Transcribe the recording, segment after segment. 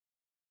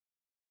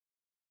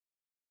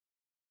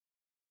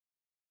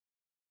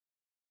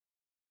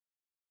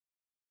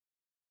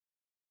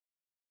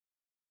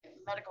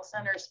Medical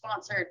Center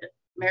sponsored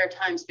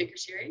Maritime Speaker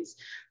Series.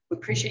 We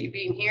appreciate you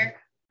being here.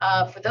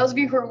 For those of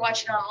you who are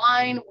watching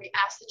online, we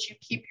ask that you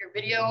keep your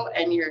video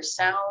and your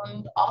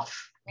sound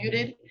off,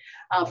 muted.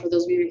 For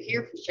those of you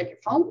here, please check your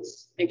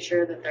phones, make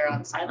sure that they're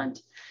on silent.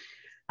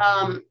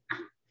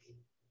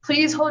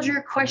 Please hold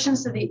your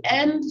questions to the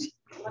end.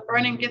 Let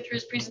Brennan get through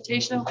his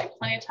presentation. We'll have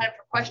plenty of time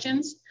for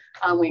questions.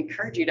 We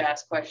encourage you to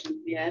ask questions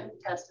at the end,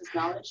 test his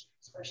knowledge,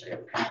 especially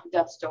at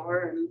Death's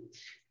Door and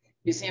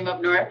Museum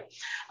up north.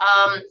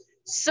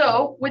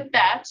 So with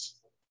that,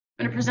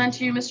 I'm going to present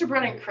to you Mr.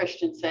 Brennan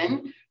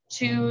Christianson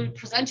to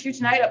present to you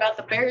tonight about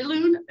the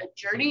Berylune, a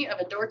journey of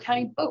a Door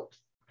County boat.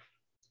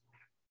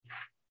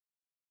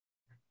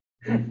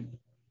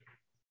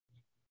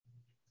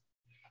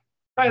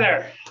 Hi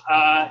there.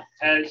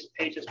 As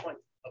Paige just pointed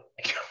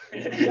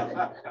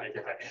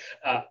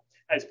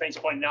as Paige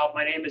pointed out,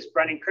 my name is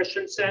Brennan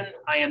Christianson.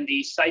 I am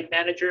the site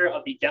manager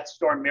of the Death's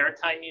Door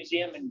Maritime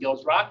Museum in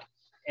Gills Rock.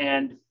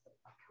 And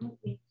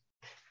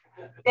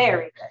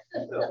very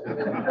good.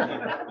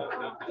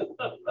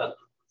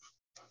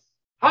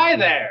 Hi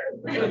there.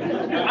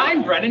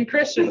 I'm Brennan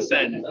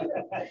Christianson.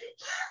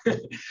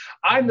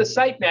 I'm the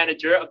site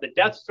manager of the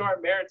Death's Door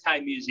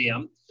Maritime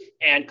Museum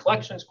and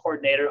collections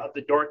coordinator of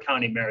the Door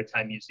County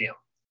Maritime Museum.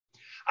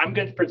 I'm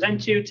going to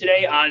present to you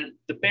today on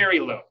the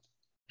Berylune.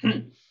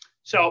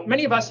 So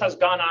many of us has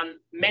gone on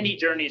many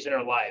journeys in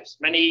our lives,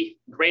 many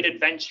great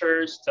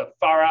adventures to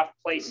far off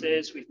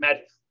places. We've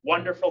met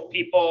wonderful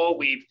people.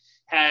 We've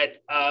had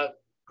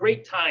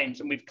great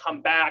times, and we've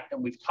come back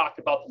and we've talked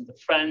about them to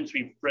friends.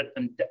 We've wrote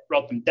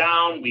them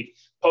down. We've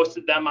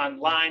posted them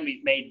online.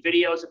 We've made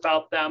videos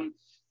about them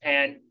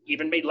and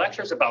even made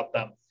lectures about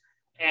them.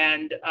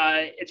 And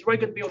it's really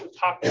good to be able to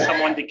talk to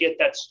someone to get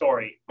that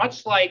story.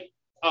 Much like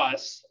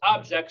us,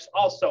 objects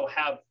also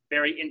have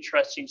very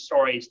interesting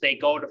stories. They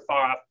go to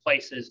far off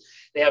places.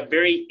 They have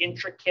very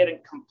intricate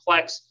and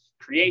complex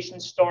creation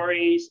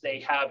stories.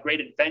 They have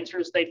great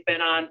adventures they've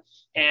been on.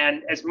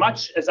 And as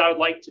much as I would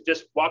like to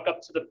just walk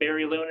up to the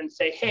Berylune and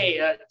say,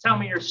 hey, tell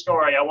me your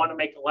story. I want to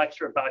make a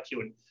lecture about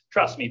you. And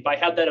trust me, if I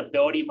had that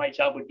ability, my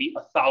job would be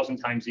 1,000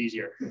 times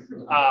easier.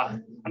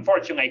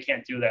 Unfortunately, I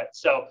can't do that.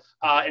 So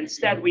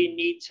instead, we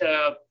need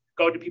to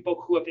go to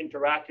people who have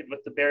interacted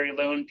with the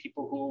Berylune,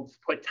 people who've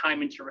put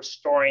time into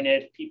restoring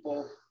it,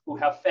 people who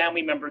have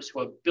family members who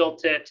have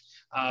built it.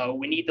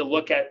 We need to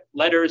look at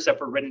letters that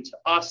were written to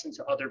us and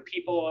to other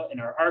people in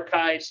our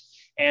archives,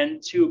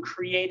 and to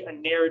create a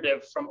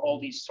narrative from all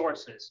these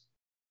sources.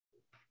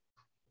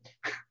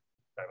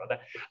 Sorry about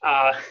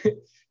that.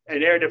 A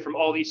narrative from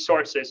all these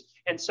sources.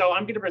 And so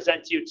I'm going to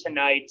present to you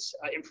tonight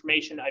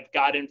information I've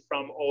gotten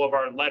from all of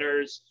our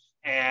letters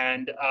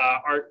and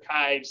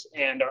archives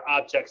and our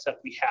objects that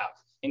we have,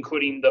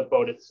 including the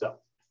boat itself.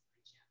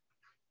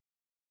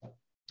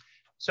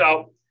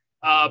 So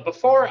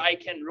before I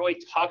can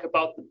really talk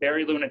about the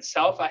Berylune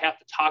itself, I have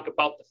to talk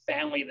about the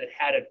family that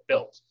had it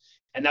built,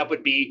 and that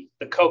would be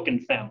the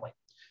Koken family.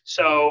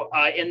 So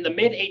in the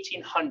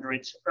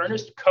mid-1800s,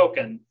 Ernest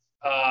Koken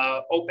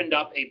opened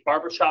up a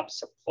barbershop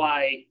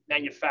supply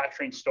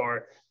manufacturing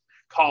store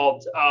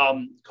called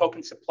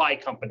Koken Supply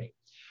Company.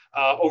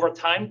 Over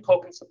time,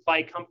 Koken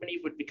Supply Company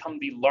would become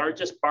the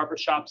largest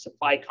barbershop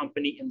supply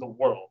company in the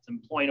world,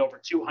 employing over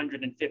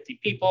 250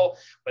 people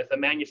with a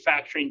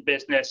manufacturing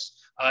business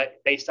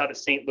based out of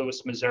St.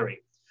 Louis,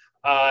 Missouri.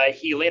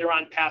 He later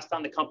on passed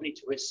on the company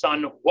to his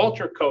son,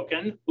 Walter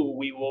Koken, who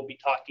we will be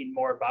talking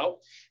more about.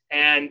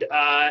 And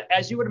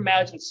as you would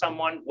imagine,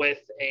 someone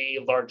with a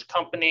large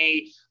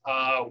company,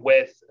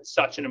 with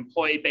such an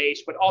employee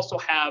base, would also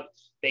have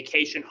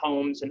vacation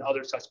homes and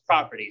other such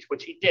properties,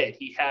 which he did.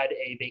 He had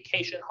a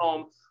vacation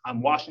home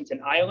on Washington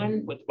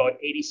Island with about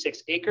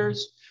 86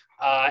 acres.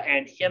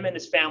 And him and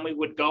his family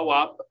would go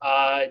up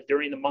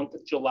during the month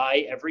of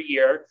July every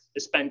year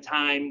to spend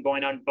time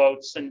going on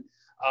boats and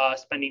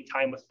spending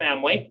time with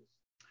family.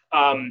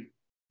 And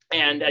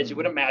as you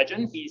would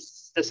imagine, he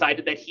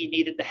decided that he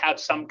needed to have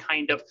some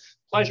kind of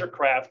pleasure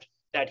craft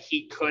that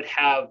he could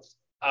have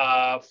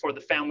for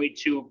the family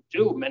to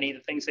do many of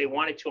the things they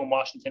wanted to on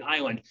Washington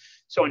Island.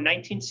 So in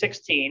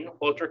 1916,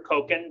 Walter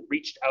Koken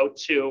reached out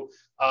to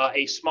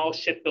a small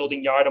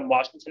shipbuilding yard on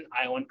Washington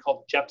Island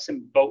called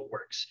Jepson Boat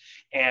Works,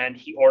 and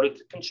he ordered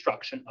the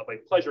construction of a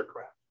pleasure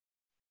craft.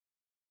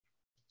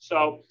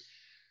 So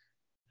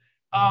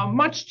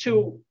much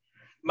to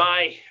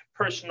my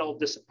personal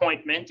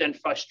disappointment and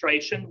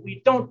frustration,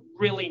 we don't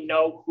really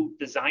know who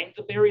designed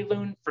the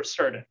Berylune for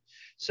certain.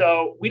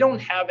 So we don't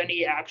have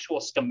any actual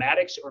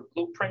schematics or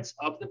blueprints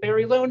of the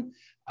Berylune.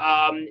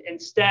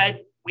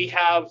 Instead, we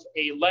have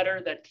a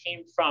letter that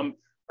came from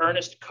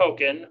Ernest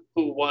Koken,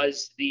 who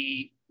was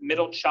the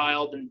middle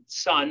child and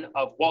son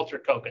of Walter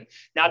Koken,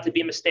 not to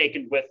be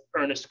mistaken with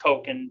Ernest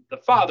Koken, the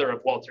father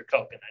of Walter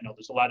Koken. I know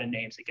there's a lot of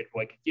names that get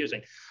quite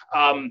confusing.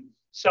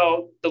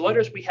 So the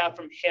letters we have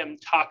from him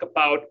talk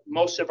about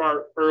most of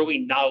our early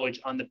knowledge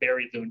on the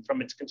Berylune,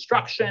 from its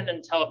construction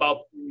until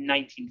about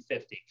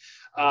 1950.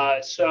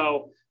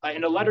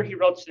 In a letter he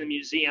wrote to the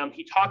museum,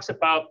 he talks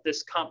about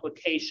this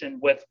complication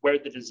with where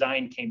the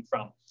design came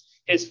from.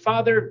 His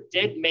father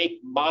did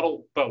make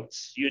model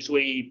boats,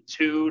 usually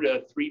 2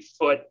 to 3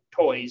 foot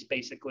toys,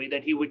 basically,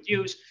 that he would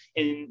use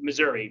in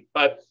Missouri.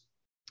 But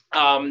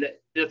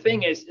the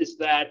thing is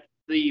that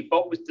the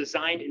boat was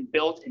designed and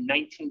built in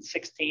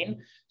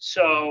 1916.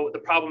 So the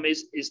problem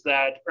is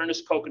that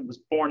Ernest Kochen was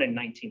born in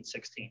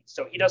 1916.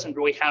 So he doesn't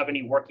really have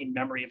any working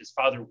memory of his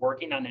father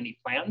working on any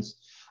plans.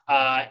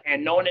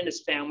 And no one in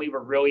his family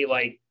were really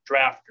like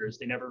drafters.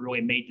 They never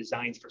really made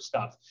designs for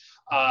stuff.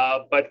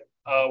 But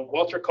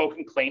Walter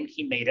Kochen claimed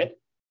he made it,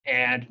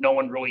 and no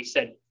one really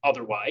said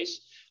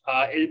otherwise.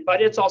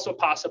 But it's also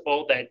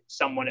possible that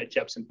someone at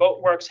Jepson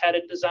Boat Works had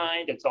it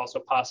designed. It's also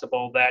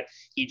possible that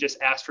he just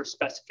asked for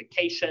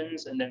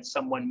specifications and then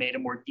someone made a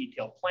more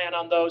detailed plan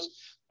on those.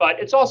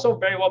 But it's also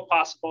very well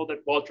possible that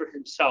Walter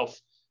himself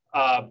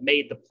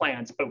made the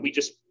plans, but we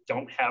just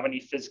don't have any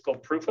physical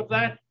proof of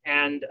that.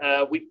 And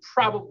we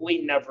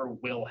probably never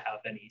will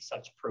have any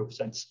such proof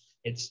since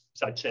it's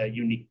such a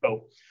unique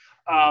boat.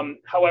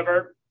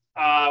 However,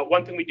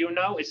 one thing we do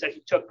know is that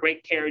he took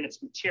great care in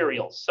its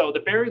materials. So the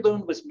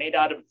Berylune was made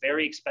out of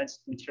very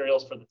expensive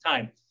materials for the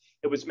time.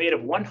 It was made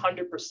of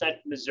 100%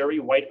 Missouri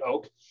white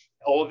oak.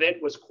 All of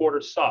it was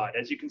quarter sawed.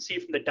 As you can see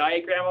from the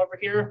diagram over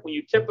here, when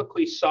you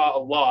typically saw a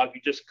log,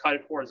 you just cut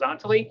it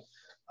horizontally.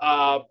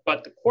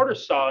 But the quarter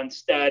saw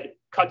instead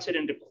cuts it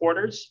into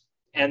quarters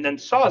and then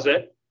saws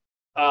it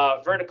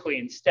vertically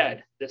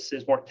instead. This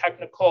is more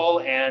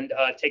technical and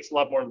takes a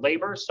lot more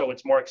labor, so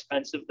it's more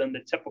expensive than the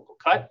typical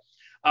cut.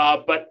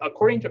 But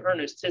according to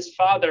Ernest, his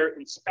father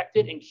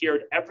inspected and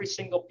cured every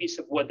single piece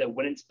of wood that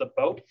went into the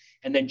boat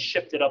and then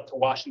shipped it up to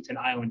Washington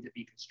Island to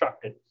be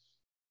constructed.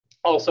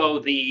 Also,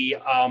 the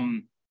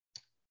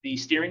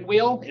steering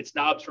wheel, its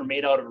knobs were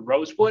made out of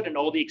rosewood, and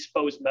all the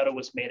exposed metal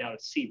was made out of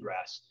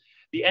seagrass.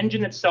 The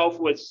engine itself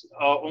was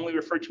only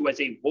referred to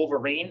as a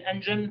Wolverine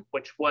engine,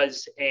 which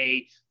was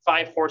a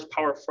 5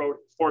 horsepower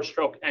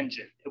 4-stroke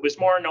engine. It was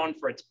more known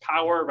for its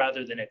power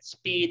rather than its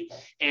speed,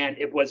 and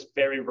it was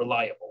very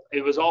reliable.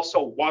 It was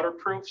also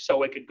waterproof,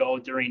 so it could go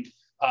during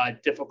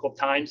difficult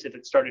times. If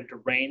it started to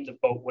rain, the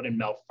boat wouldn't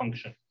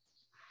malfunction.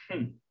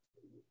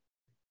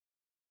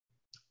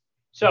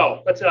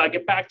 So let's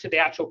get back to the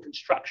actual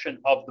construction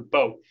of the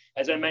boat.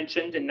 As I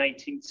mentioned, in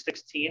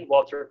 1916,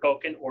 Walter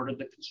Kochen ordered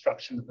the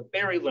construction of the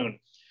Berylune.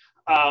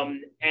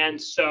 And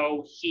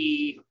so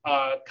he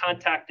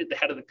contacted the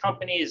head of the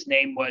company. His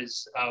name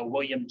was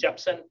William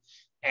Jepson.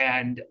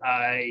 And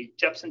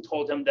Jepson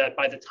told him that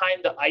by the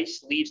time the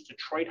ice leaves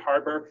Detroit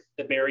Harbor,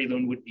 the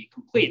Berylune would be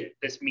completed.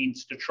 This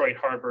means Detroit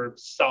Harbor,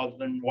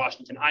 southern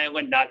Washington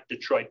Island, not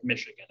Detroit,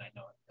 Michigan. I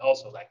know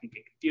also that can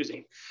get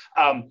confusing.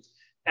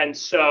 And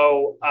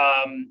so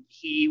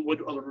he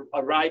would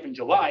arrive in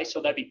July,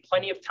 so that'd be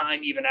plenty of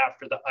time even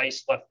after the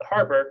ice left the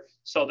harbor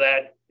so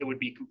that it would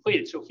be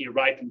completed. So he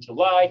arrived in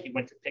July, he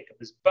went to pick up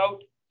his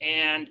boat,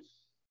 and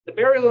the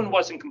Berylune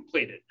wasn't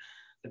completed.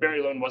 The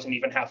Berylune wasn't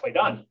even halfway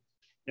done.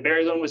 The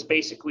Berylune was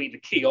basically the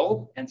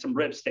keel and some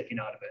ribs sticking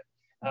out of it.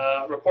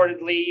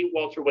 Reportedly,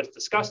 Walter was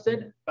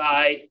disgusted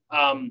by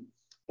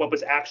what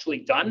was actually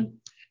done.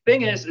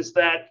 Thing is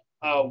that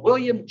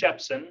William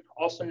Jepson,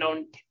 also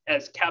known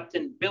as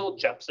Captain Bill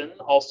Jepson,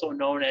 also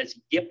known as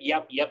Yip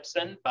Yap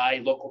Yepson by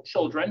local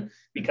children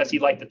because he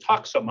liked to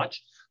talk so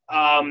much,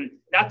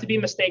 not to be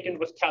mistaken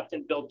with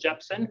Captain Bill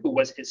Jepson, who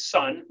was his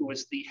son, who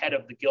was the head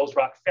of the Gills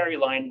Rock ferry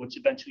line, which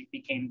eventually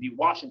became the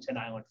Washington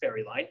Island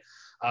ferry line.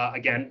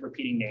 Again,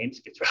 repeating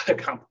names gets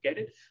rather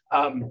complicated.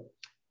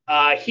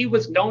 He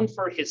was known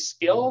for his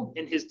skill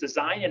in his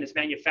design and his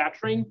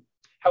manufacturing.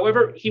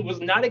 However, he was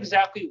not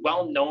exactly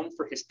well known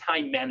for his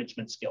time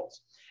management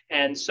skills.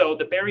 And so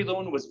the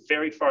Berylune was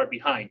very far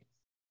behind.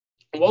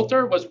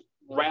 Walter was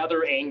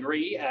rather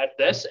angry at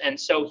this. And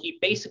so he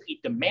basically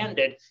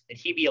demanded that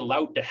he be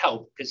allowed to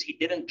help because he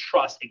didn't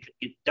trust it could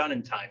get done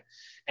in time.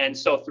 And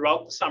so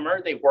throughout the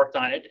summer, they worked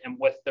on it. And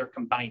with their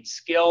combined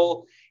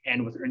skill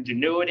and with their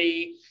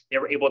ingenuity, they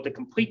were able to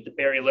complete the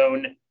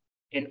Berylune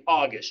in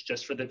August,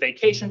 just for the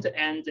vacation to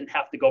end and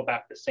have to go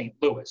back to St.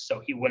 Louis.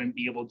 So he wouldn't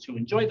be able to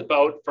enjoy the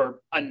boat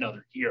for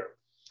another year.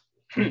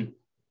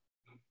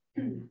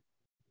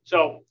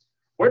 So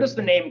where does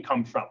the name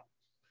come from?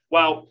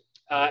 Well,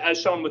 as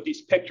shown with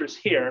these pictures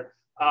here,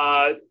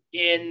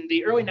 in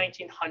the early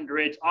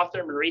 1900s,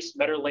 author Maurice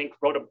Maeterlinck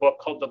wrote a book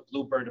called The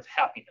Bluebird of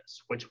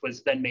Happiness, which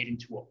was then made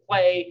into a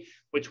play,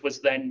 which was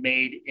then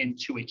made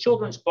into a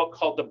children's book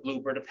called The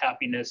Bluebird of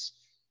Happiness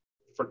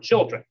for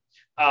children.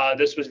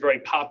 This was very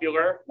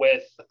popular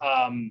with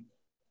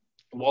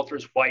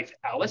Walter's wife,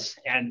 Alice,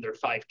 and their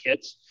 5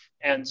 kids.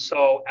 And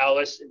so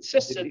Alice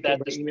insisted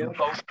that this boat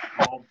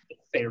be called the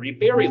Fairy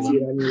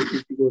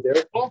Berylune.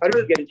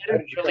 Walter didn't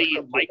really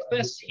like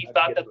this. He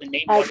thought that the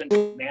name wasn't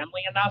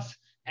manly enough.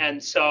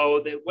 And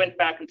so they went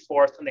back and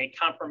forth and they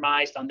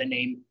compromised on the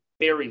name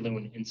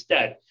Berylune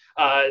instead.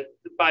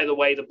 By the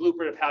way, The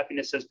Bluebird of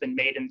Happiness has been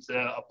made into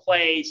a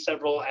play,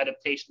 several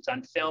adaptations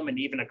on film, and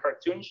even a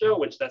cartoon show,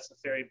 which that's the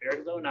Fairy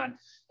Berylune on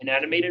an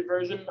animated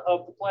version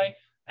of the play.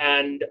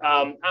 And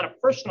on a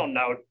personal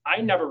note,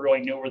 I never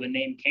really knew where the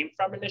name came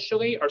from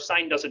initially. Our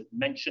sign doesn't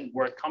mention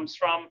where it comes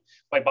from.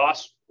 My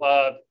boss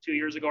 2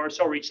 years ago or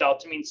so reached out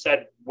to me and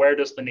said, where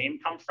does the name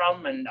come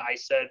from? And I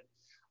said,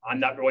 I'm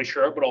not really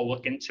sure, but I'll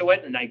look into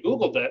it. And I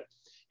Googled it.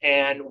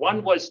 And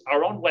one was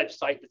our own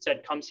website that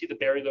said, come see the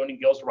Berylune and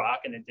Gills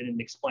Rock, and it didn't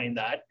explain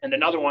that. And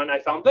another one, I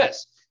found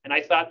this. And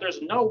I thought,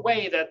 there's no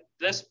way that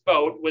this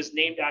boat was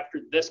named after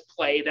this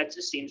play. That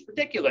just seems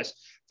ridiculous.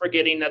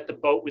 Forgetting that the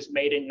boat was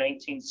made in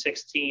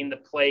 1916. The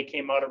play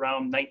came out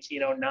around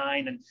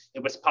 1909, and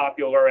it was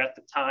popular at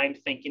the time,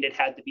 thinking it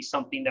had to be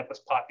something that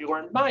was popular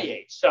in my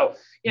age. So,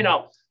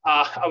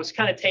 I was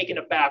kind of taken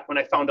aback when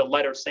I found a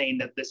letter saying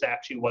that this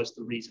actually was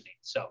the reasoning.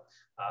 So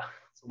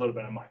it's a little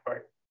bit on my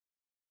part.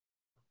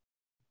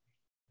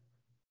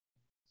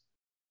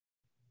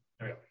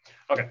 There we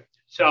go. Okay,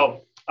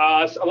 so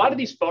a lot of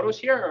these photos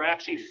here are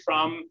actually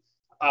from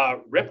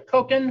Rip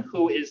Koken,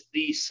 who is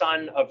the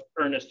son of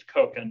Ernest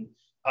Koken,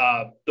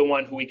 the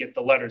one who we get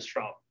the letters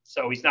from.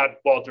 So he's not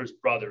Walter's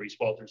brother, he's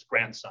Walter's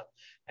grandson.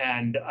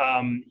 And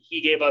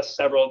he gave us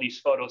several of these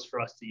photos for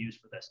us to use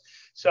for this.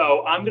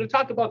 So I'm going to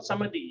talk about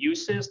some of the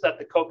uses that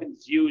the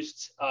Kokens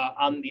used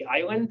on the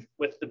island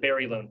with the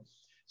Berylune.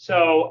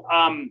 So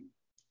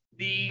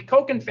the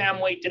Koken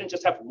family didn't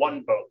just have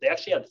one boat, they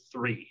actually had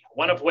three,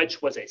 one of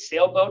which was a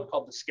sailboat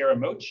called the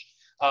Scaramouche.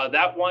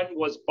 That one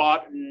was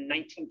bought in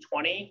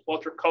 1920.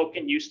 Walter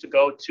Koken used to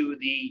go to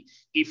the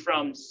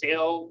Ephraim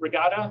Sail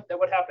Regatta that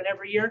would happen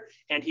every year.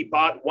 And he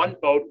bought one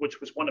boat,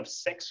 which was one of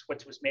six,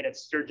 which was made at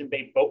Sturgeon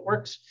Bay Boat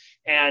Works.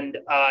 And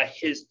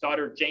his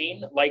daughter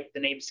Jane liked the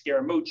name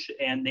Scaramouche,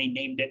 and they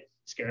named it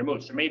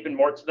Scaramouche. There may have been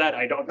more to that.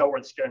 I don't know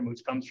where the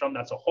Scaramouche comes from.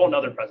 That's a whole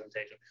nother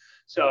presentation.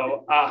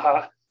 So,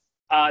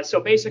 so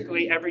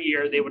basically every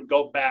year they would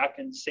go back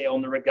and sail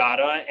in the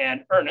regatta,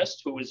 and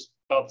Ernest, who was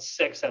about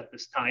 6 at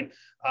this time,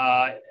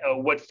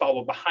 would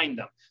follow behind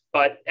them.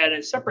 But at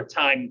a separate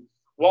time,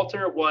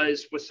 Walter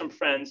was with some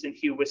friends and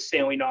he was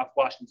sailing off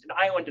Washington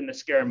Island in the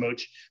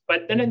Scaramouche.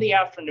 But then in the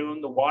afternoon,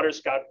 the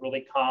waters got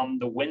really calm,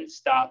 the wind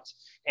stopped,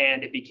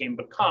 and it became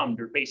becalmed,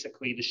 or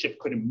basically the ship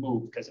couldn't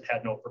move because it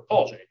had no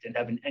propulsion. It didn't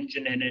have an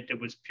engine in it, it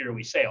was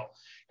purely sail.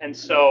 And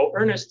so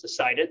Ernest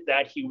decided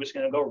that he was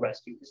going to go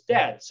rescue his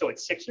dad. So at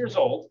 6 years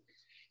old,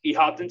 he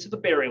hopped into the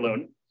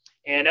Berylune.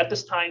 And at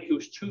this time, he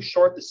was too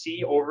short to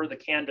see over the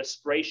canvas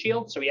spray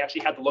shield. So he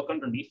actually had to look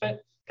underneath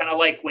it. Kind of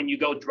like when you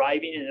go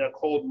driving in a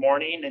cold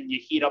morning and you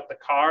heat up the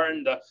car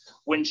and the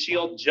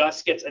windshield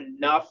just gets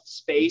enough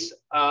space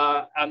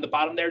on the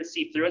bottom there to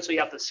see through it. So you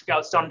have to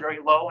scout down very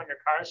low in your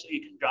car so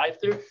you can drive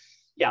through.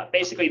 Yeah,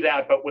 basically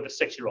that, but with a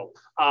 6-year-old.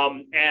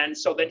 And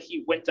so then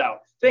he went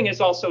out. Thing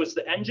is also is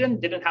the engine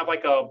didn't have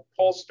like a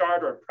pull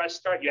start or a press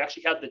start. You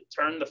actually had to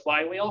turn the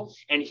flywheel,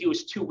 and he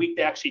was too weak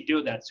to actually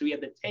do that. So he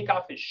had to take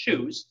off his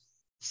shoes,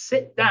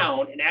 sit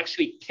down, and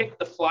actually kick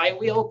the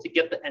flywheel to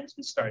get the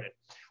engine started,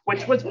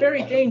 which was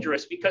very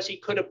dangerous because he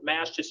could have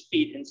mashed his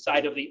feet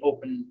inside of the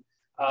open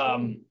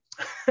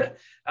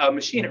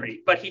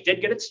machinery. But he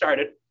did get it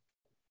started,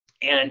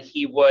 and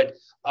he would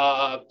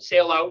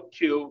sail out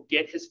to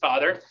get his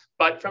father.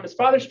 But from his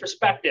father's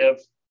perspective,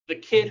 the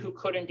kid who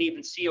couldn't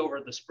even see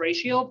over the spray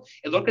shield,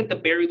 it looked like the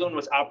Berylune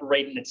was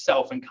operating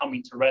itself and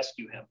coming to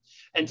rescue him,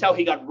 until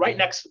he got right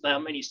next to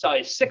them and he saw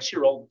his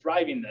 6-year-old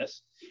driving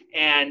this,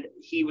 and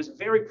he was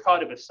very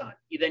proud of his son.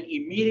 He then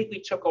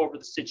immediately took over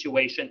the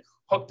situation,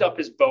 hooked up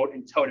his boat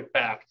and towed it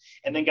back,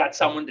 and then got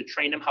someone to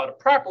train him how to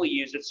properly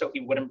use it so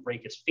he wouldn't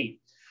break his feet.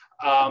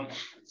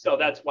 So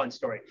that's one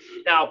story.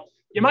 Now,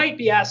 you might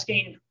be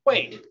asking,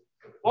 wait,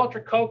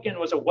 Walter Koken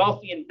was a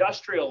wealthy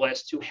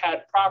industrialist who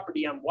had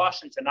property on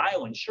Washington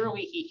Island.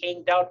 Surely he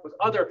hanged out with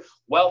other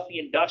wealthy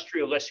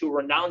industrialists who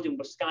were renowned in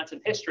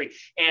Wisconsin history.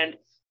 And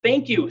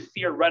thank you,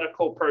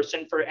 theoretical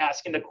person, for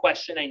asking the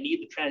question. I need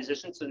to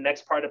transition to the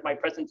next part of my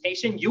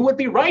presentation. You would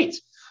be right.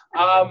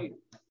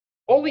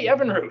 Ole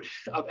Evinrude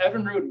of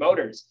Evinrude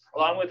Motors,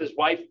 along with his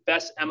wife,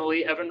 Bess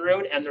Emily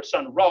Evinrude, and their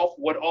son, Rolf,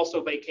 would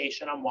also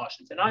vacation on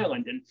Washington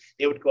Island. And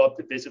they would go up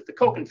to visit the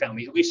Koken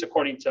family, at least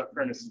according to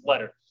Ernest's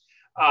letter.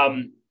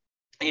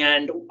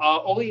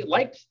 Ole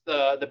liked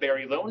the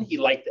Berylune. He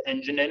liked the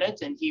engine in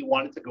it, and he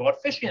wanted to go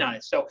out fishing on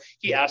it. So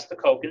he asked the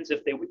Kokens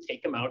if they would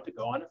take him out to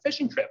go on a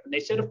fishing trip. And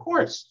they said, of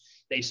course.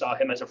 They saw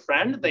him as a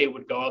friend. They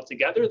would go out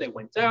together. They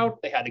went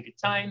out. They had a good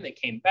time. They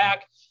came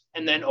back.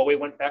 And then Ole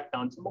went back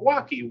down to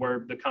Milwaukee,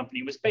 where the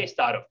company was based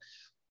out of.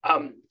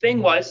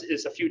 Thing was,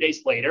 is a few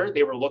days later,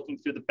 they were looking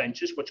through the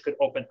benches, which could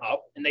open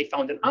up, and they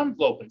found an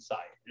envelope inside.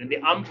 And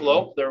in the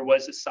envelope, there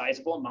was a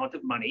sizable amount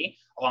of money,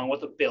 along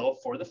with a bill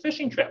for the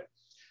fishing trip.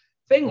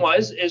 Thing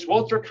was, is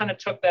Walter kind of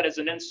took that as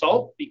an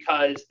insult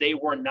because they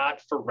were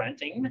not for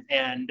renting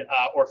and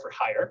or for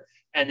hire,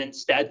 and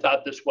instead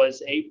thought this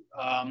was a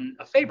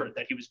favor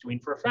that he was doing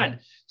for a friend.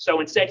 So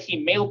instead,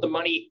 he mailed the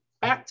money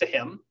back to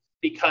him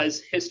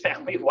because his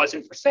family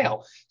wasn't for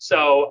sale.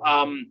 So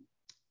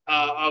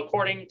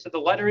according to the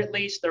letter, at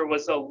least, there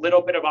was a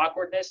little bit of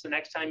awkwardness the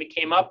next time it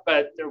came up,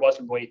 but there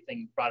wasn't really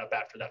anything brought up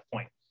after that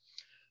point.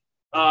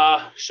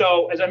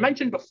 So as I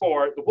mentioned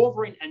before, the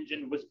Wolverine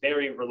engine was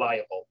very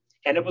reliable,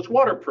 and it was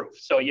waterproof,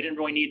 so you didn't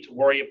really need to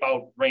worry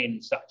about rain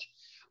and such.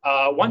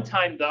 One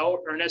time,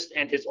 though, Ernest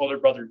and his older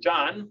brother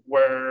John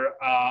were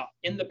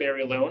in the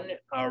Berylune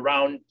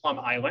around Plum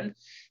Island.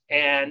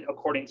 And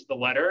according to the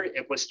letter,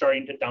 it was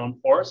starting to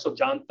downpour. So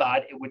John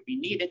thought it would be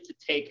needed to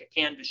take a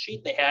canvas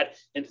sheet they had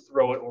and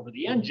throw it over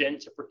the engine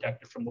to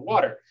protect it from the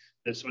water.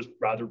 This was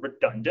rather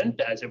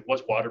redundant as it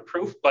was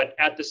waterproof, but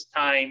at this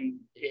time,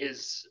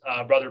 his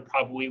brother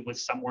probably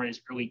was somewhere in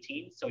his early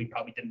teens, so he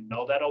probably didn't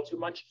know that all too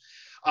much.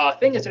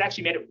 Thing is, it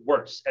actually made it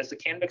worse as the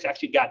canvas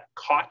actually got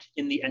caught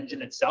in the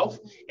engine itself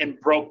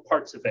and broke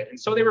parts of it. And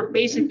so they were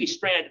basically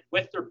stranded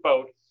with their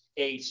boat,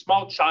 a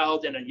small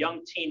child and a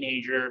young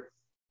teenager,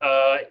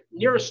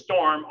 near a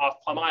storm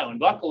off Plum Island.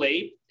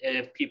 Luckily,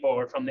 if people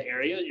are from the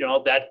area, you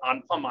know that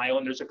on Plum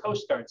Island, there's a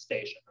Coast Guard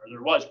station, or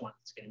there was one.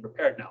 It's getting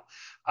repaired now.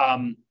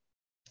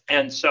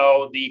 And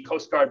so the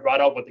Coast Guard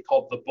brought out what they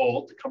called the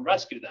Bull to come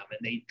rescue them, and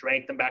they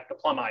dragged them back to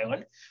Plum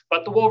Island.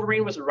 But the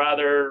Wolverine was a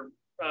rather,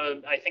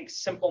 I think,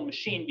 simple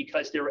machine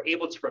because they were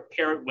able to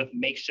repair it with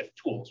makeshift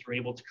tools. They were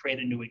able to create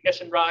a new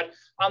ignition rod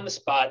on the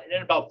spot, and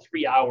in about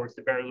 3 hours,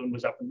 the Berylune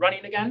was up and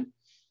running again.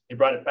 They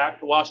brought it back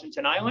to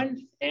Washington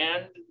Island,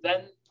 and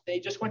then they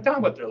just went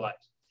on with their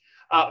lives.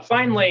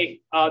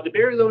 Finally, the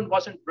Berylune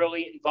wasn't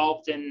really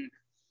involved in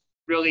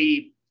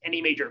really any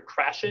major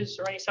crashes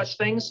or any such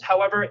things.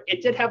 However,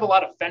 it did have a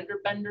lot of fender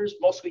benders,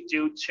 mostly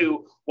due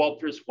to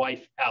Walter's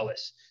wife,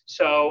 Alice.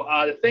 So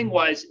the thing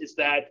is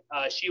that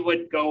she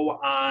would go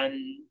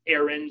on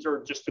errands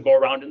or just to go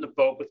around in the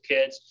boat with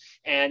kids,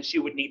 and she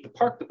would need to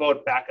park the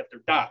boat back at their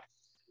dock.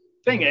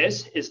 Thing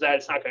is that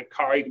it's not like a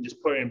car, you can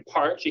just put it in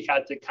park. She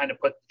had to kind of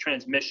put the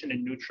transmission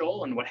in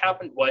neutral. And what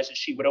happened was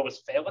she would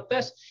always fail at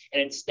this.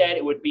 And instead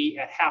it would be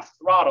at half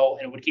throttle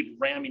and it would keep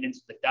ramming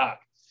into the dock.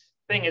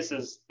 Thing is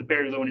the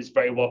Berylune is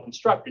very well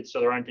constructed, so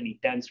there aren't any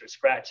dents or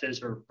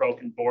scratches or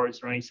broken boards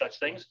or any such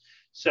things.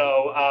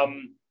 So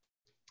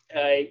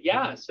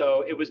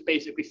so it was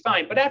basically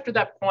fine. But after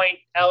that point,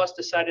 Alice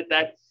decided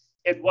that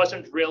it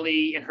wasn't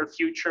really in her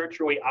future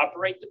to really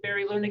operate the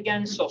Berylune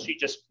again, so she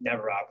just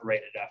never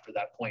operated after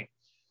that point.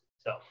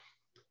 So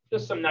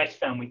just some nice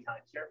family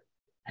times here.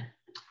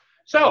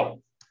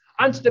 So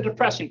on to the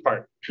depressing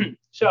part.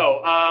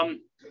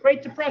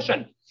 Great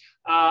Depression.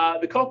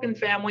 The Kochen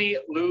family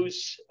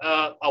lose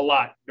a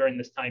lot during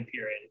this time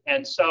period.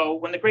 And so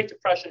when the Great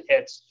Depression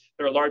hits,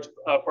 their large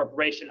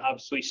corporation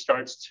obviously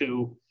starts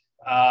to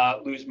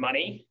lose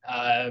money.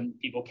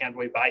 People can't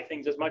really buy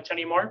things as much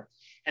anymore.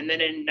 And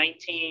then in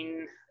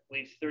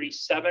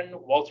 1937,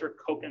 Walter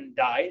Kochen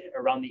died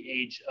around the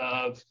age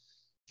of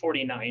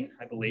 49,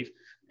 I believe.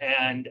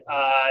 And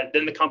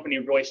then the company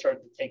really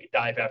started to take a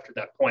dive after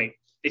that point.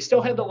 They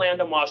still had the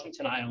land on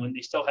Washington Island.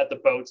 They still had the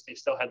boats. They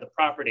still had the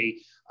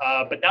property.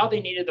 But now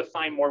they needed to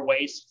find more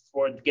ways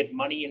to get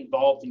money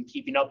involved in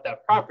keeping up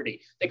that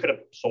property. They could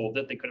have sold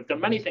it. They could have done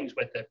many things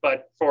with it.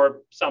 But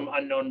for some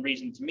unknown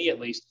reason, to me at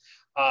least,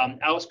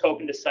 Alice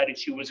Kochen decided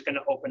she was going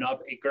to open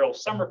up a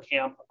girls' summer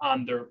camp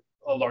on their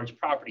large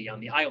property on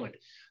the island.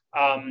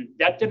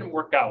 That didn't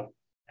work out.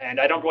 And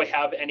I don't really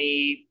have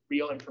any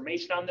real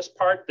information on this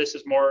part. This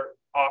is more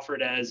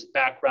offered as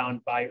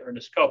background by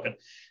Ernest Kochen.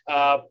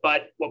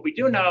 But what we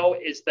do know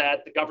is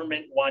that the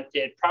government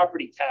wanted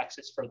property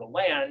taxes for the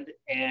land,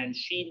 and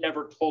she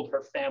never told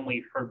her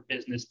family her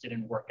business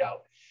didn't work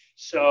out.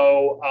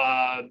 So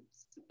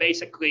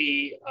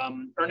basically,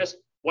 Ernest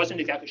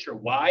wasn't exactly sure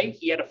why.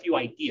 He had a few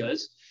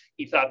ideas.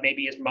 He thought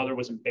maybe his mother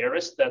was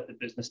embarrassed that the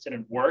business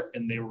didn't work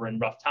and they were in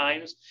rough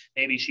times.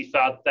 Maybe she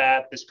thought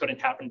that this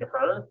couldn't happen to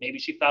her. Maybe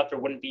she thought there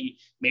wouldn't be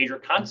major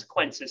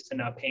consequences to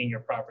not paying your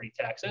property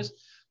taxes.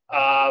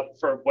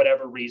 For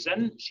whatever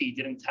reason, she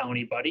didn't tell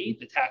anybody.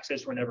 The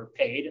taxes were never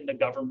paid, and the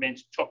government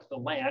took the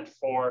land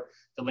for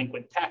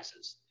delinquent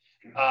taxes.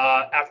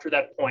 After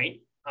that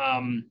point,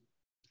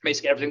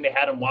 basically everything they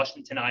had on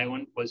Washington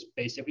Island was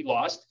basically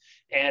lost.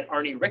 And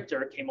Arnie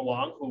Richter came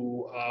along,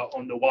 who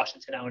owned the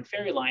Washington Island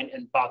ferry line,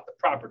 and bought the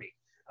property.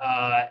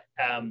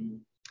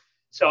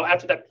 So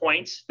after that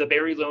point, the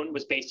Berylune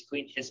was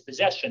basically in his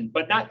possession,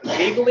 but not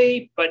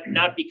legally, but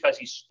not because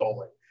he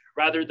stole it.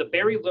 Rather, the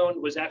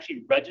Berylune was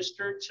actually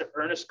registered to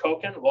Ernest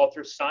Kochen,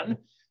 Walter's son,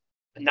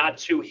 not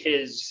to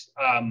his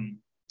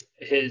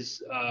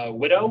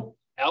widow,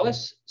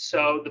 Alice.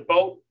 So the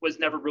boat was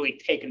never really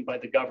taken by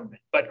the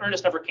government, but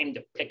Ernest never came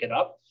to pick it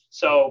up.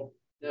 So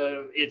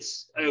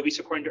it's, at least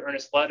according to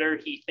Ernest's letter,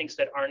 he thinks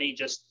that Arnie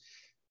just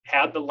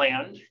had the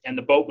land and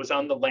the boat was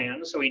on the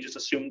land. So he just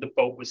assumed the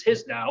boat was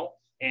his now.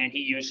 And he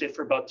used it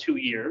for about 2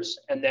 years.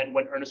 And then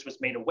when Ernest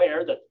was made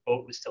aware that the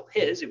boat was still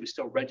his, it was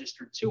still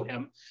registered to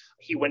him,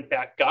 he went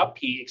back up,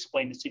 he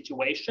explained the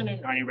situation,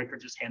 and Arnie Richter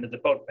just handed the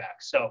boat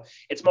back. So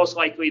it's most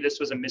likely this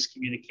was a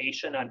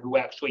miscommunication on who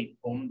actually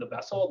owned the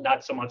vessel,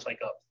 not so much like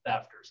a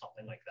theft or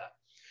something like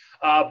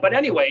that. But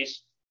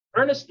anyways,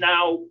 Ernest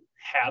now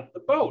had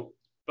the boat,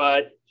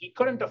 but he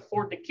couldn't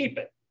afford to keep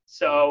it.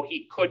 So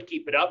he could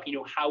keep it up, he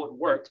knew how it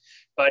worked,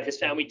 but his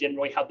family didn't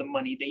really have the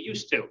money they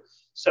used to.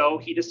 So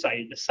he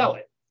decided to sell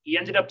it. He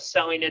ended up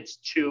selling it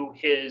to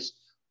his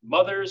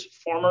mother's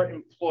former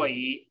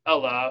employee,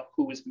 Ella,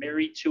 who was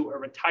married to a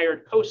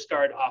retired Coast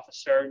Guard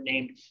officer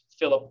named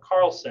Philip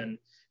Carlson,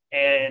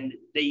 and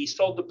they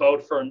sold the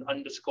boat for an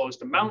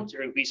undisclosed amount,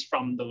 or at least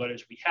from the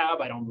letters we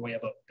have. I don't really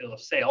have a bill of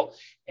sale.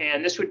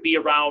 And this would be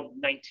around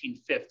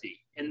 1950.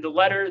 In the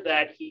letter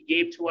that he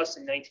gave to us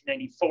in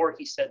 1994,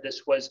 he said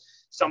this was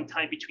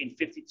sometime between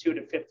 52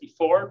 to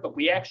 54, but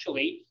we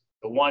actually,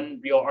 the one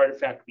real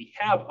artifact we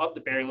have of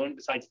the Berylune,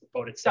 besides the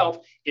boat itself,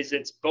 is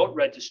its boat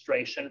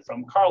registration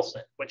from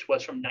Carlson, which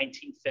was from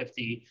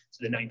 1950 to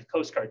the 9th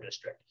Coast Guard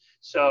District.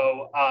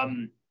 So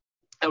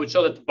I would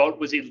show that the boat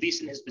was at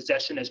least in his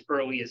possession as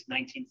early as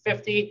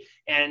 1950.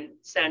 And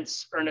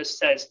since Ernest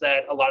says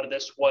that a lot of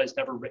this was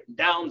never written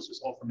down, this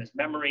was all from his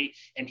memory,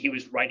 and he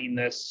was writing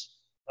this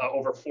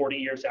over 40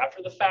 years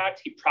after the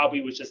fact, he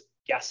probably was just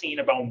guessing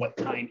about what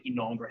time he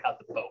no longer had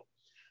the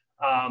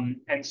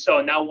boat. And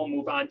so now we'll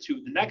move on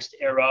to the next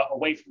era,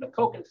 away from the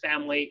Kochen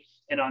family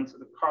and onto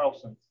the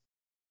Carlsons.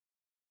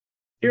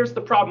 Here's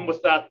the problem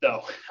with that,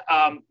 though.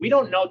 We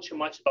don't know too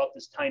much about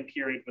this time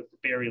period with the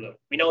Berylune.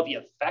 We know the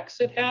effects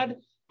it had,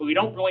 but we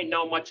don't really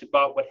know much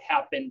about what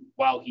happened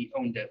while he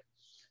owned it.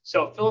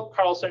 So Philip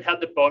Carlson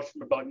had the boat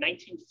from about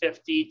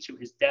 1950 to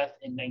his death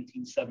in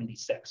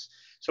 1976.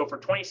 So for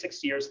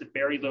 26 years, the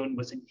Berylune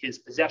was in his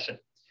possession.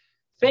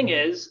 Thing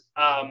is,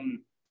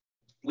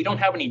 we don't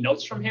have any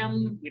notes from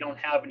him. We don't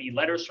have any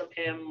letters from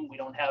him. We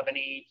don't have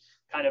any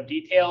kind of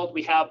detailed.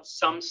 We have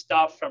some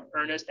stuff from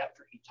Ernest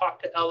after he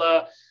talked to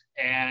Ella,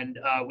 and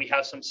we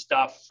have some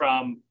stuff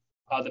from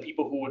the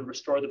people who would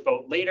restore the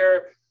boat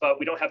later, but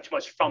we don't have too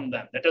much from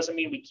them. That doesn't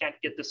mean we can't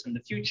get this in the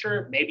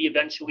future. Maybe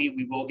eventually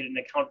we will get an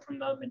account from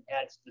them and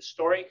add to the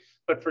story.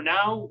 But for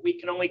now, we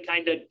can only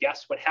kind of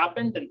guess what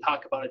happened and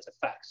talk about its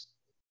effects.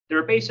 There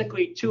are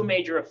basically two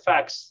major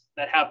effects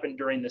that happened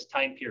during this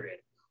time period.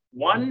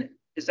 One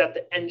is that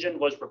the engine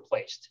was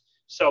replaced.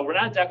 So we're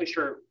not exactly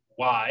sure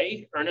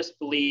why. Ernest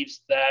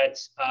believes that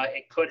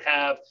it could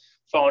have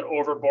fallen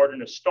overboard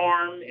in a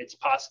storm. It's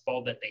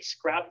possible that they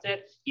scrapped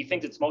it. He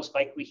thinks it's most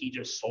likely he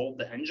just sold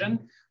the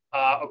engine.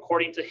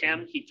 According to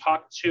him, he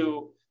talked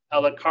to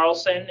Ella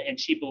Carlson, and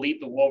she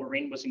believed the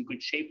Wolverine was in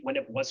good shape when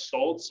it was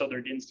sold, so there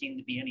didn't seem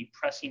to be any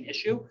pressing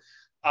issue.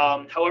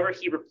 However,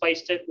 he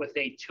replaced it with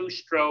a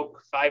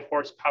 2-stroke,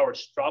 5-horsepower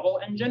Strabo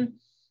engine.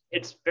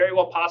 It's very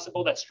well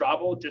possible that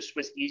Strabo just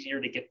was easier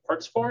to get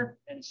parts for,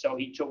 and so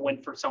he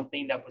went for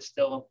something that was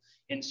still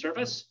in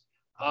service.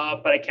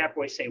 But I can't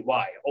really say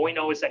why. All we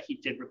know is that he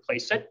did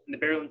replace it, and the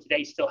Berylune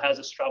today still has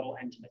a Strabo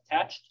engine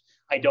attached.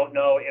 I don't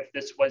know if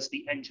this was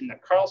the engine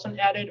that Carlson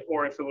added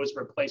or if it was a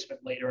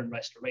replacement later in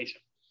restoration.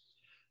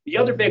 The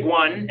other big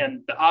one,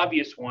 and the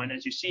obvious one,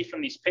 as you see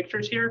from these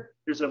pictures here,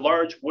 there's a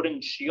large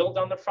wooden shield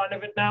on the front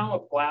of it now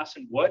of glass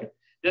and wood.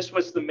 This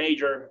was the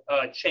major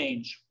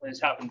change when this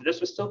happened.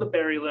 This was still the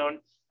Berylune,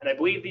 and I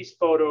believe these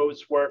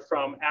photos were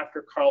from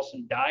after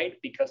Carlson died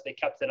because they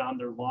kept it on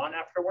their lawn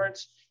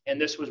afterwards. And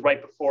this was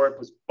right before it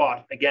was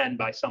bought again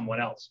by someone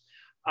else.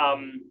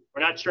 We're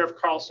not sure if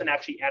Carlson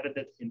actually added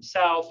it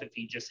himself, if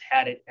he just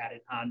had it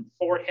added on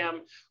for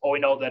him. All we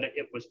know that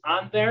it was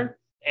on there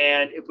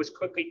and it was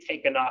quickly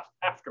taken off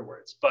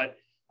afterwards. But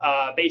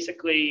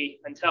basically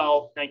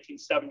until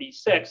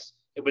 1976,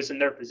 it was in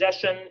their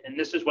possession. And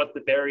this is what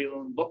the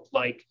Berylune looked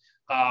like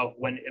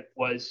when it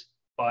was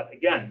bought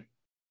again.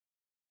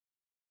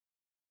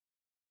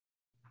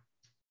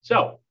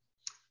 So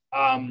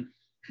now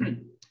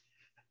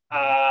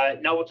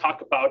we'll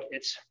talk about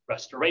its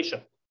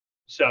restoration.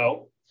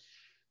 So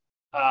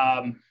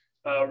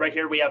right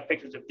here we have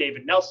pictures of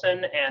David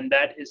Nelson, and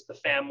that is the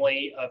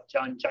family of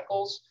John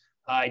Jekyls.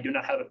 I do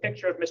not have a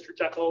picture of Mr.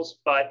 Jekyls,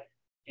 but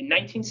in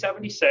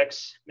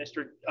 1976,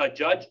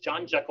 Judge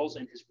John Jekyls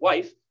and his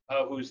wife,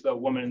 who's the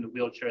woman in the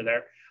wheelchair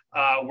there,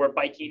 were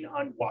biking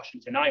on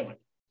Washington Island.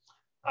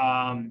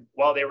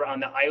 While they were on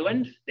the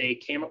island, they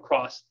came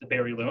across the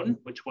Berylune,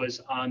 which was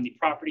on the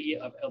property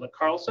of Ella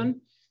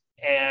Carlson.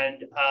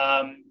 And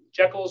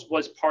Jekyls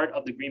was part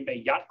of the Green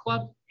Bay Yacht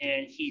Club,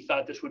 and he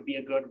thought this would be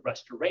a good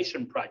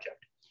restoration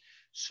project.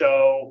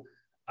 So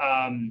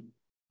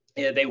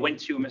they went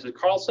to Mrs.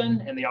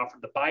 Carlson and they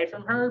offered to buy it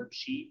from her.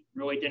 She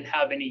really didn't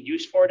have any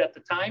use for it at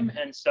the time,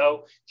 and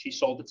so she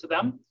sold it to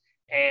them.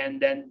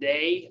 And then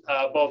they,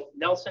 both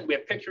Nelson, we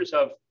have pictures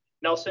of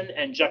Nelson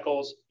and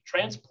Jekyls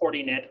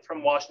transporting it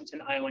from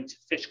Washington Island to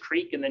Fish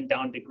Creek and then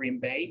down to Green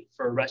Bay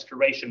for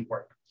restoration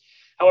work.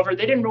 However,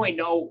 they didn't really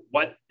know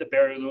what the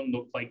Berylune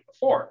looked like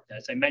before.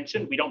 As I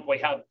mentioned, we don't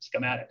really have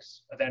schematics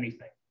of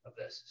anything of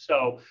this.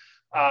 So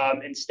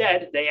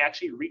instead, they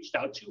actually reached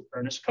out to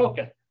Ernest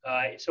Kochen.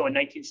 So in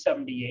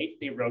 1978,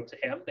 they wrote to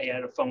him. They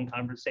had a phone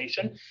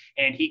conversation,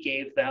 and he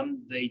gave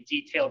them the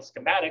detailed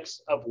schematics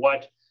of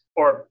what,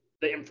 or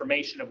the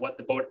information of what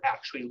the boat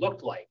actually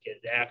looked like.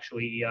 It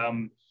actually,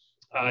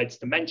 its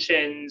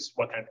dimensions,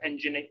 what kind of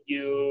engine it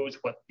used,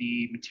 what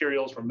the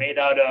materials were made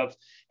out of,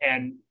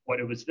 and what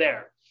it was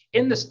there.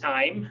 In this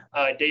time,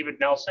 David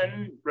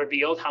Nelson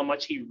revealed how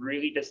much he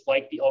really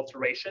disliked the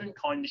alteration,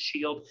 calling the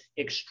shield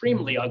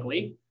extremely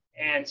ugly.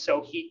 And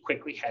so he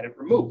quickly had it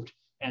removed.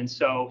 And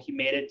so he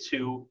made it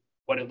to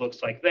what it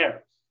looks like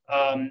there.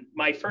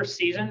 My first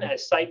season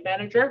as site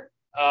manager,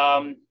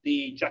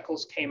 the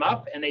Jekylls came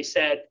up and they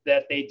said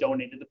that they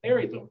donated the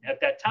Berylune.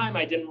 At that time,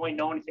 I didn't really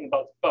know anything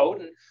about the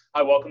boat, and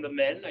I welcomed them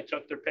in. I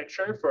took their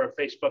picture for a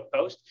Facebook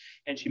post,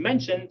 and she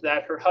mentioned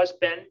that her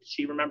husband,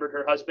 she remembered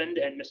her husband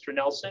and Mr.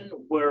 Nelson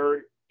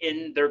were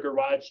in their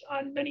garage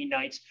on many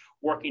nights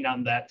working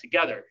on that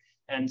together.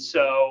 And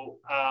so,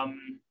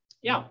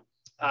 yeah,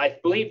 I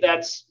believe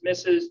that's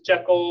Mrs.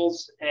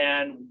 Jekylls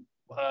and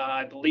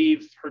I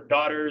believe her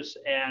daughters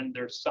and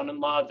their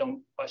son-in-law.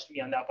 Don't question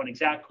me on that one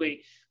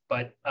exactly,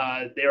 but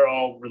they're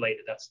all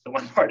related. That's the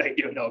one part I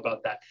do know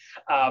about that.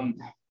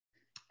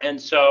 And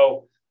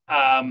so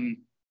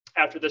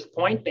after this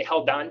point, they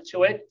held on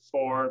to it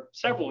for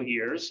several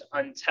years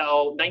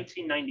until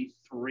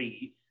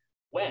 1993,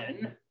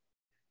 when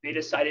they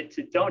decided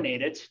to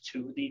donate it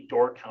to the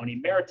Door County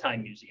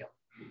Maritime Museum.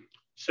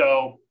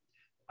 So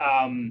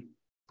in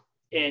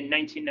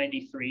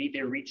 1993,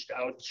 they reached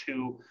out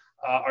to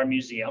our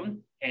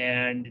museum,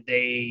 and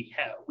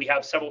we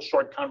have several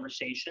short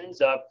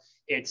conversations of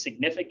its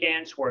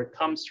significance, where it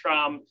comes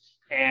from,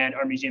 and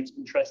our museum's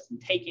interest in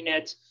taking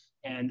it.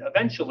 And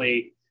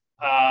eventually,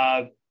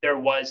 there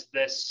was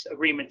this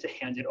agreement to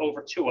hand it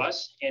over to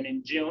us. And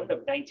in June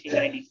of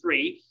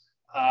 1993,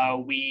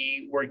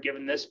 we were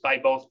given this by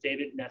both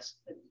David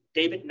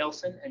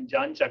Nelson and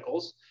John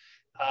Jekylls,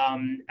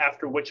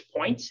 after which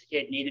point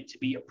it needed to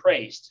be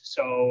appraised.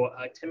 So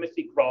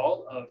Timothy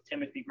Grahl of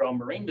Timothy Grahl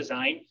Marine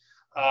Design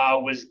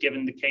was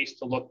given the case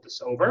to look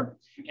this over,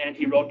 and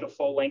he wrote a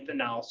full-length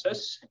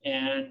analysis.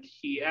 And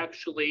he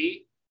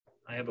actually,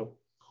 I have a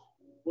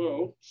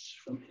quote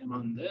from him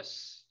on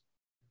this,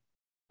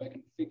 if I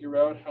can figure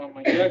out how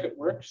my jacket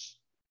works.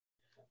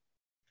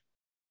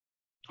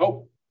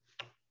 Oh,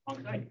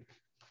 wrong side.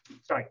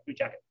 Sorry, new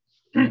jacket.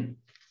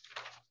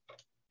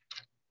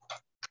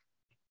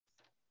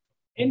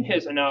 In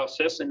his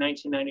analysis in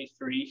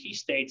 1993, he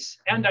states,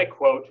 and I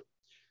quote,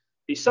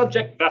 "The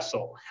subject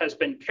vessel has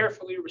been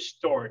carefully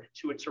restored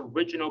to its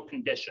original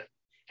condition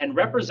and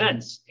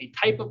represents a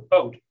type of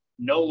boat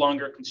no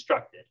longer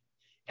constructed.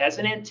 As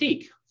an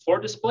antique, for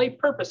display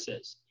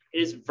purposes,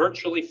 it is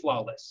virtually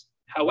flawless.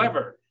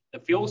 However, the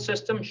fuel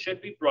system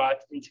should be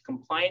brought into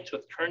compliance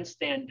with current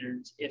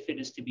standards if it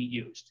is to be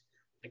used.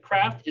 The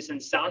craft is in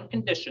sound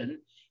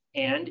condition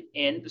and,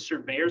 in the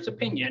surveyor's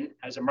opinion,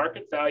 has a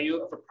market value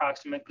of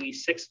approximately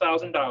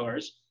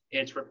 $6,000.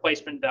 Its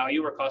replacement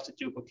value or cost to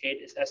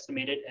duplicate is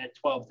estimated at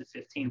 $12,000 to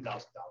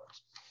 $15,000.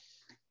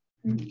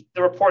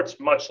 The report's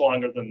much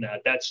longer than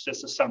that. That's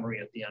just a summary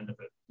at the end of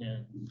it.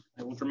 And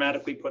I will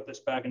dramatically put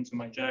this back into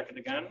my jacket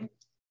again.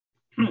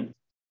 There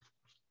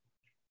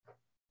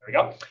we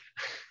go.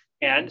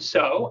 And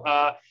so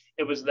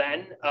it was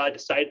then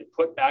decided to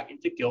put back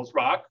into Gills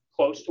Rock,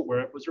 close to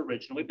where it was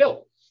originally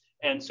built.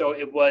 And so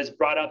it was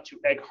brought up to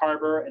Egg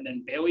Harbor and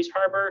then Bailey's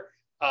Harbor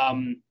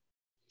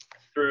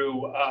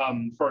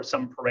for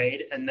some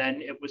parade, and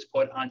then it was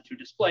put onto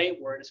display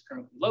where it is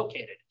currently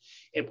located.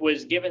 It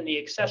was given the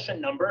accession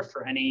number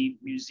for any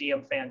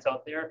museum fans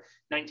out there,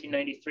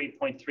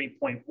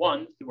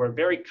 1993.3.1, through a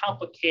very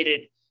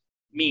complicated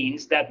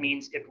means. That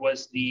means it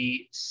was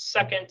the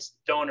second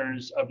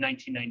donors of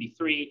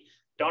 1993.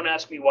 Don't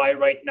ask me why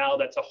right now.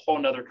 That's a whole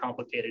nother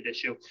complicated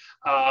issue,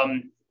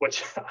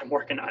 which I'm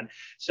working on.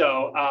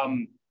 So,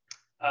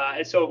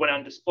 and so it went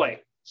on display.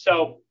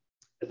 So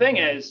the thing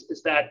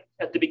is that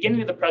at the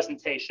beginning of the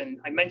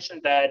presentation, I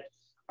mentioned that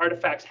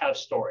artifacts have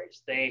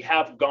stories. They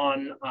have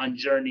gone on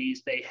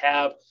journeys. They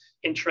have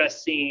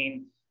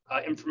interesting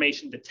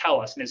information to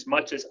tell us. And as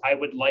much as I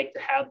would like to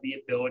have the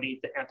ability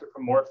to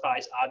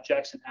anthropomorphize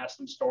objects and ask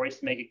them stories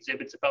to make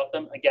exhibits about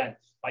them, again,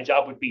 my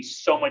job would be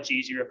so much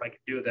easier if I could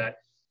do that.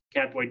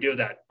 Can't really do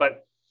that.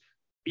 But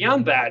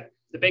beyond that,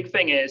 the big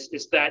thing is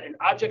that an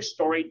object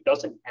story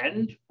doesn't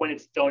end when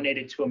it's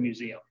donated to a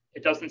museum.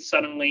 It doesn't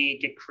suddenly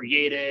get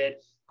created,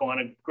 go on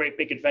a great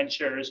big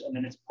adventures, and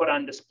then it's put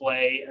on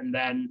display, and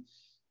then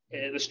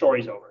the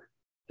story's over.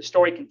 The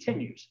story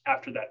continues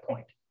after that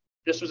point.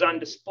 This was on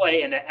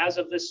display, and as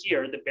of this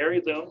year, the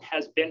Berylune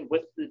has been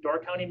with the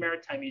Door County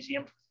Maritime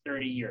Museum for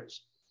 30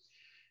 years.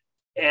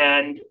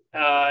 And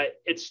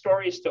its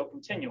story is still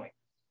continuing.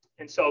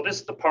 And so this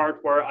is the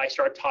part where I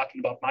start talking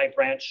about my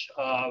branch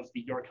of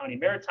the Door County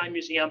Maritime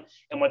Museum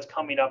and what's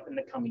coming up in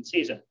the coming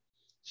season.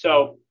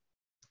 So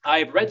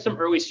I've read some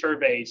early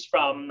surveys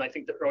from, I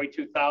think, the early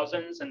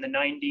 2000s and the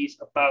 90s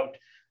about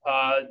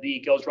the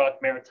Gills Rock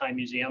Maritime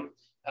Museum,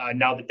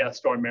 now the Death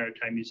Star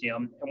Maritime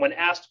Museum. And when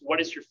asked, what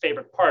is your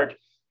favorite part,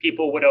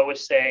 people would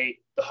always say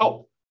the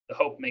Hope. The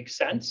Hope makes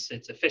sense.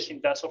 It's a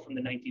fishing vessel from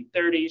the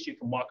 1930s. You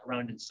can walk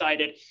around inside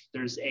it.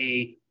 There's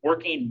a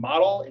working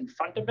model in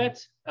front of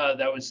it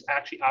that was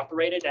actually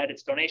operated at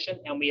its donation.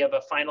 And we have a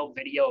final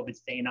video of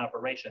its day in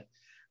operation.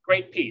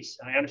 Great piece.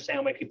 I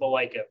understand why people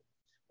like it.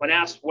 When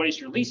asked, what is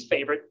your least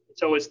favorite?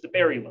 It's always the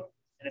Berylune.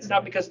 And it's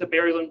not because the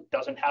Berylune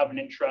doesn't have an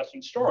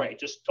interesting story. I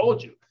just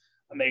told you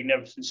a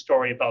magnificent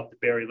story about the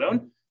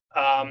Berylune.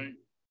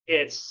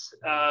 It's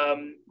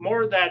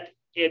more that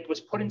it was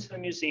put into the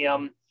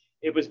museum.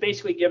 It was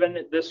basically given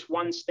this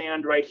one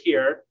stand right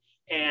here,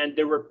 And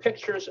there were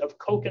pictures of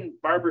Coke and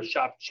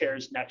barbershop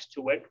chairs next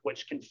to it,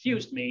 which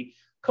confused me.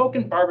 Coke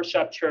and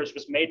barbershop chairs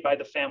was made by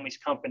the family's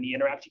company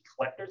and are actually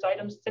collector's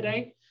items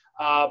today.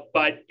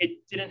 But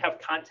it didn't have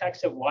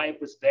context of why it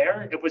was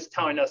there. It was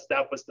telling us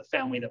that was the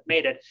family that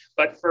made it.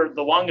 But for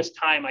the longest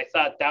time, I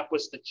thought that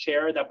was the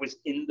chair that was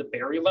in the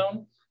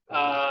Berylune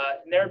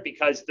there,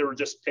 because there were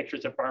just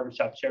pictures of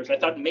barbershop chairs. I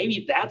thought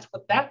maybe that's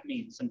what that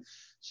means. And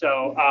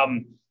so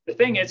the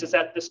thing is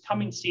that this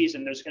coming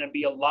season, there's going to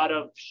be a lot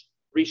of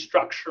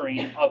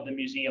restructuring of the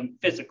museum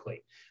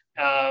physically.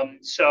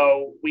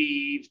 So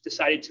we've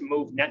decided to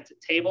move net to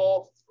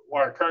table,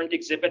 our current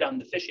exhibit on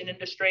the fishing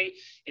industry.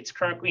 It's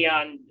currently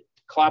on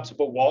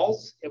collapsible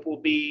walls. It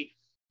will be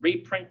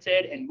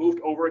reprinted and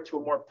moved over to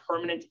a more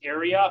permanent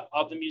area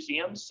of the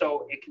museum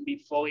so it can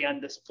be fully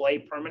on display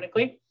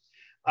permanently.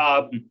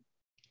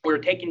 We're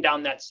taking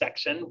down that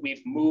section.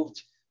 We've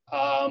moved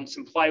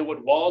some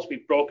plywood walls.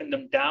 We've broken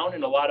them down,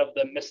 and a lot of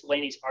the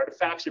miscellaneous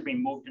artifacts are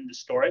being moved into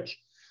storage.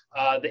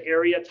 The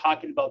area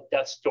talking about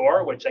Death's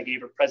Door, which I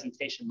gave a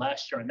presentation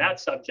last year on that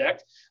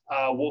subject,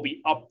 we'll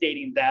be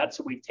updating that.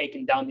 So we've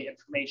taken down the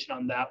information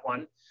on that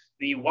one.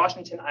 The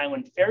Washington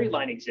Island Ferry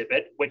Line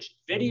exhibit, which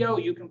video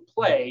you can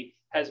play,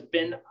 has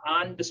been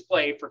on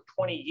display for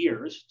 20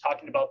 years,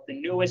 talking about the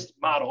newest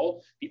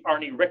model, the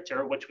Arnie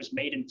Richter, which was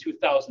made in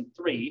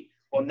 2003,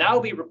 will now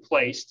be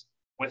replaced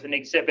with an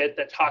exhibit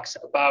that talks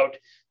about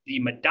the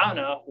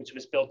Madonna, which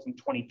was built in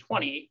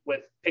 2020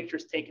 with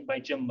pictures taken by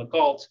Jim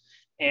Legault,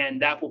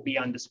 and that will be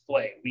on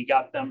display. We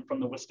got them from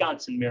the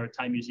Wisconsin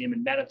Maritime Museum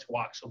in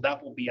Manitowoc, so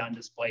that will be on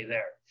display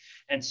there.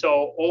 And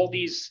so all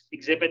these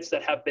exhibits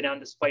that have been on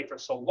display for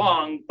so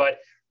long, but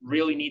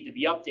really need to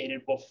be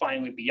updated, will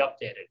finally be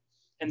updated.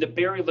 And the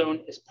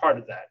Berylune is part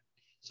of that.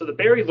 So the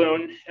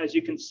Berylune, as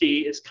you can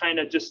see, is kind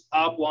of just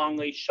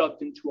oblongly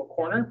shoved into a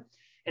corner.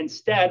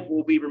 Instead,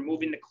 we'll be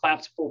removing the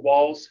collapsible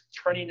walls,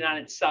 turning it on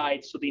its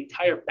side, so the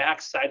entire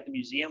back side of the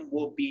museum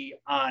will be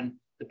on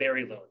the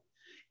Berylune.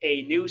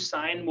 A new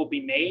sign will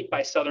be made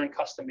by Southern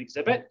Custom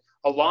Exhibit,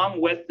 along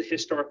with the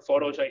historic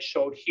photos I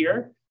showed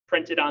here,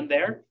 printed on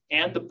there,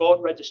 and the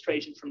boat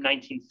registration from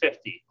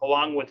 1950,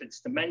 along with its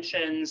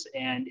dimensions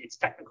and its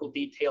technical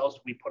details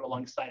we put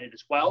alongside it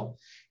as well.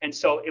 And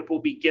so it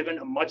will be given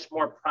a much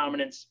more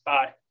prominent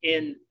spot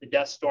in the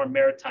Death's Door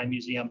Maritime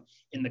Museum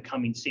in the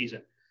coming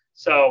season.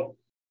 So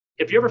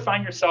if you ever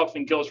find yourself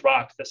in Gills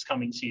Rock this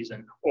coming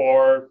season,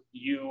 or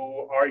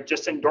you are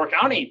just in Door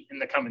County in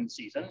the coming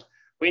season,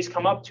 please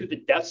come up to the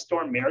Death's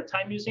Door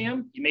Maritime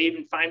Museum. You may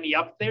even find me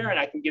up there, and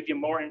I can give you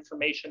more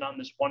information on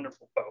this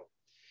wonderful boat.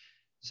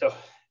 So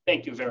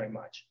thank you very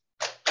much.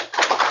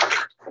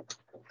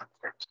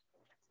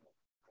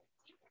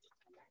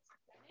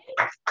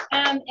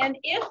 And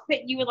if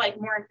you would like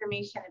more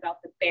information about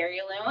the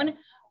Berylune,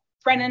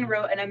 Brennan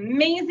wrote an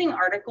amazing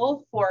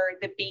article for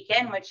The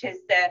Beacon, which is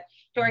the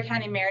Door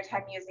County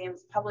Maritime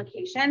Museum's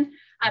publication.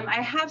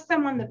 I have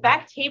some on the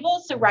back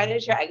table, so right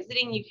as you're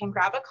exiting, you can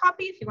grab a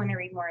copy if you want to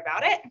read more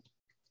about it.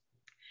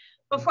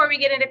 Before we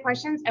get into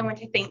questions, I want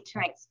to thank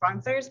tonight's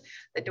sponsors,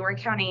 the Door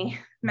County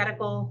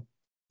Medical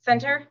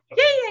Center, yay,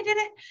 I did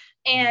it,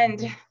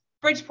 and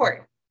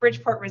Bridgeport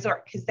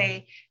Resort, because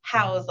they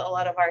house a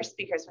lot of our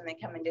speakers when they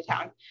come into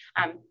town.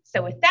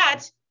 So with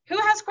that, who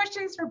has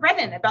questions for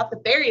Brennan about the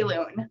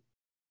Berylune?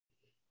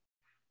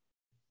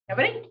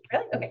 Nobody?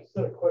 Really? Okay. Is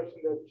that a question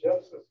that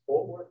Jeff's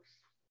Bulwarks?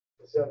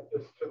 Is that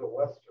just to the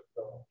west of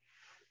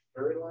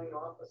the Berylune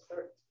office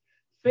there?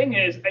 Thing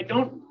is, I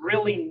don't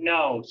really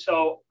know.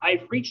 So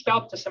I've reached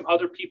out to some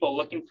other people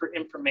looking for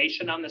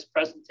information on this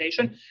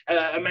presentation.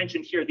 I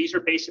mentioned here, these are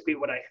basically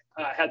what I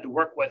had to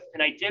work with.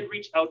 And I did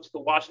reach out to the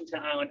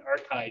Washington Island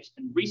Archives.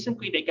 And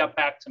recently they got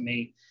back to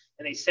me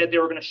and they said they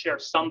were going to share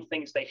some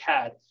things they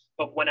had.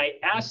 But when I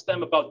asked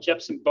them about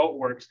Jepson Boat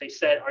Works, they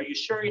said, are you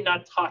sure you're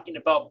not talking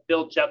about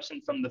Bill Jepson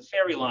from the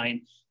ferry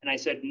line? And I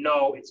said,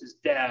 no, it's his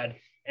dad.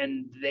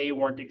 And they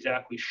weren't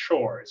exactly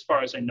sure, as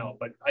far as I know.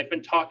 But I've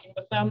been talking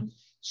with them.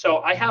 So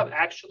I have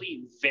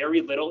actually very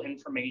little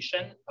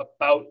information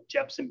about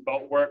Jepson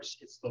Boat Works,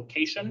 its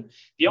location.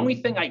 The only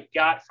thing I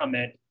got from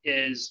it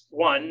is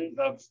one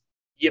of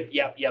Yip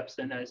Yap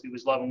Yepson, as he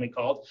was lovingly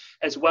called,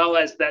 as well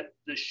as that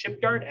the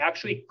shipyard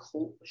actually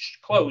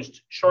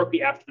closed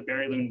shortly after the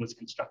Berylune was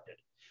constructed.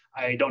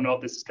 I don't know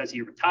if this is because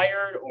he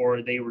retired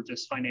or they were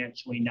just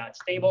financially not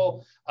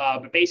stable,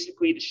 but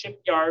basically the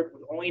shipyard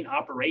was only in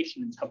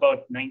operation until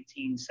about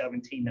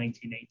 1917,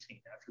 1918.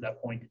 After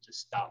that point, it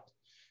just stopped.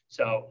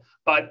 So,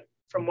 but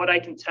from what I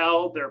can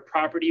tell, their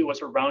property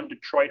was around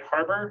Detroit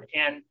Harbor.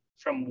 And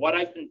from what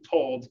I've been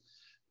told,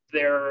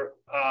 their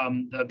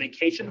the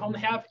vacation home they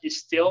have is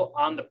still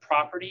on the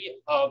property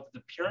of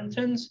the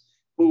Puritans,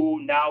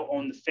 who now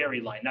own the ferry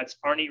line. That's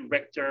Arnie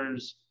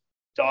Richter's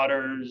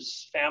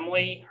daughter's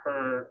family.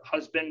 Her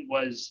husband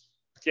was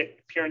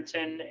Dick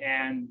Puritan,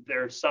 and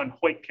their son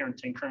Hoyt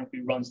Puritan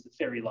currently runs the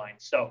ferry line.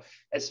 So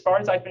as far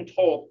as I've been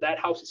told, that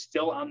house is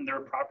still on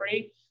their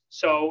property.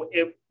 So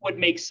it would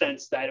make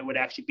sense that it would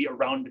actually be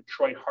around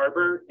Detroit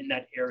Harbor in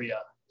that area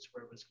is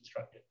where it was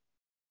constructed.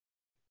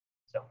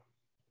 So.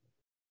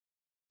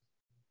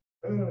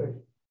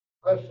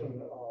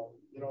 Question,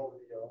 you know,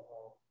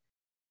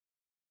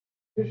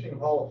 the Fishing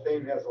Hall of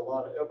Fame has a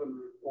lot of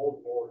Evinrude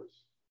old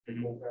motors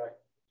that go back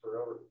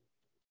forever.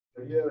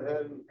 Have you ever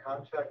had any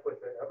contact with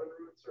the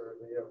Evinroots, or are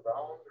they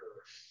around,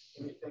 or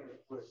anything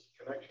with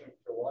connection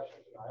to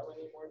Washington Island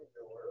anymore that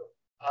you're aware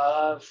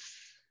of?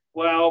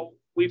 Well,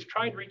 we've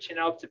tried reaching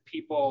out to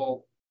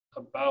people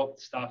about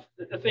stuff.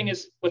 The thing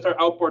is, with our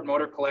outboard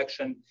motor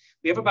collection,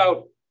 we have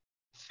about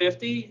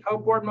 50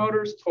 outboard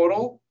motors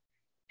total,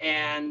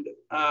 and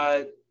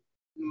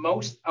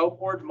most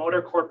outboard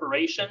motor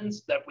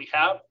corporations that we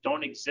have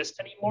don't exist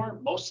anymore.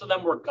 Most of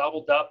them were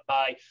gobbled up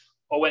by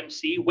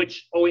OMC,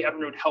 which OE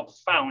Evinrude helped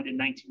found in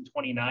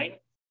 1929.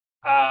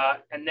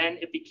 And then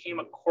it became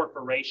a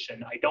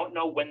corporation. I don't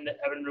know when the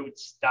Evinrude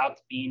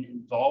stopped being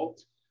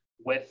involved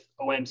with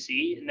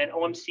OMC, and then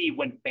OMC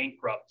went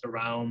bankrupt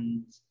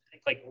around, I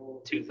think, like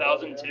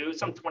 2002,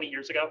 some 20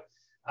 years ago.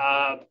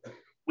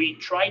 We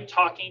tried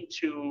talking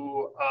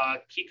to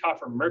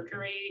Keycoffer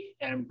Mercury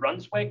and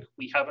Brunswick.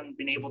 We haven't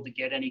been able to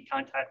get any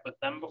contact with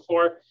them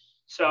before.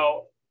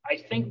 So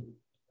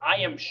I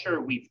am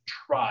sure we've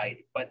tried,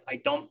 but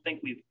I don't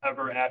think we've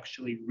ever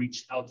actually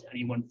reached out to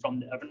anyone from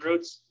the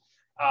Evinroots.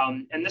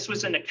 And this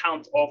was an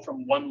account all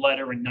from one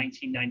letter in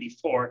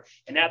 1994.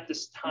 And at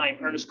this time,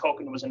 Ernest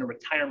Kochen was in a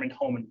retirement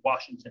home in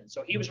Washington.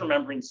 So he was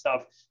remembering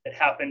stuff that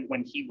happened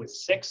when he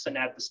was 6. And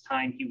at this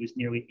time, he was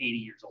nearly 80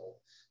 years old.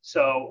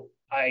 So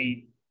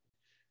I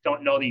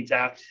don't know the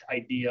exact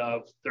idea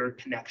of their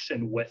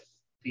connection with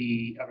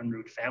the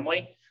Evinrude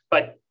family.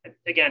 But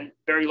again,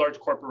 very large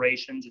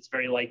corporations, it's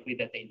very likely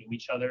that they knew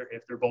each other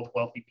if they're both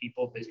wealthy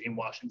people visiting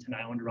Washington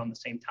Island around the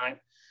same time.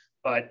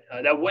 But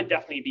that would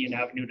definitely be an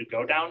avenue to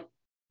go down.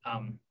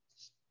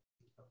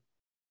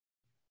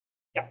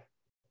 Yeah.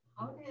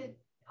 How did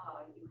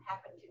you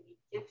happen to be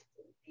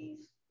gifted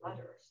these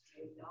letters?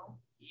 Do you know?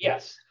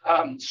 Yes.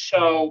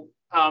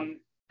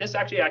 This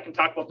actually, I can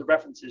talk about the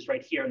references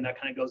right here, and that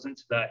kind of goes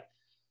into that.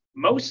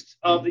 Most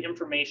of the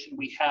information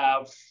we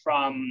have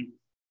from,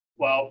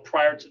 well,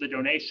 prior to the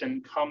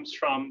donation comes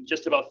from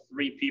just about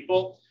 3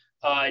 people,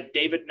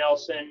 David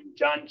Nelson,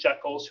 John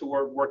Jekyls, who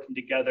were working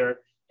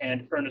together,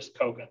 and Ernest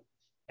Kochen.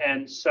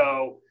 And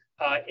so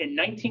in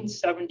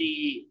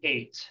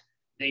 1978,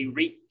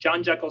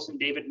 John Jekyls and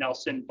David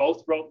Nelson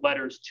both wrote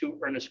letters to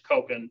Ernest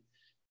Kochen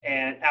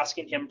and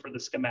asking him for the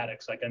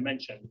schematics, like I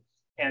mentioned.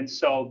 And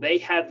so they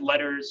had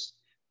letters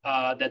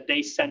that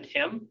they sent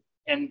him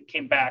and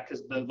came back,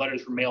 because the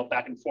letters were mailed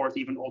back and forth.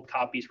 Even old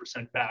copies were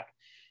sent back.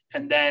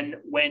 And then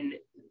when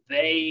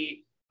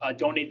they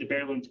donated the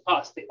Berylune to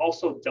us, they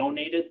also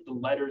donated the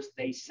letters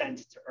they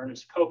sent to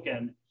Ernest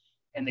Kochen,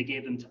 and they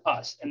gave them to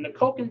us. And the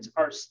Kochens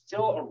are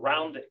still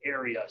around the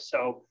area.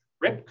 So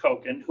Rip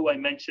Kochen, who I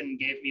mentioned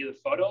gave me the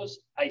photos,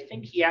 I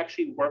think he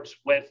actually works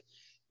with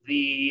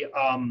the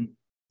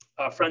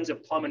Friends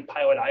of Plum and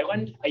Pilot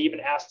Island. I even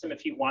asked him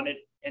if he wanted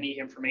any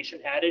information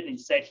added, and he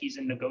said he's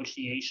in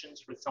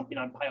negotiations with something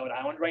on Pilot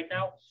Island right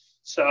now.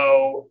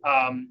 So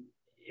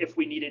if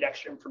we needed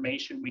extra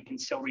information, we can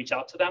still reach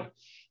out to them.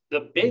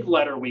 The big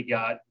letter we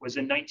got was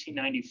in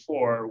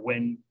 1994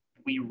 when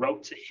we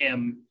wrote to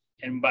him,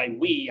 and by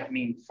we, I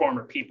mean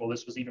former people.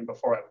 This was even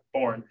before I was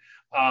born.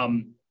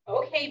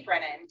 Okay,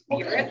 Brennan,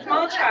 you're a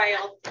small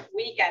child.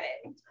 We get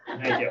it.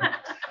 Thank you.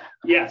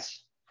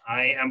 Yes,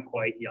 I am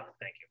quite young.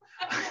 Thank you.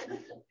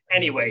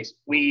 Anyways,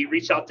 we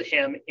reached out to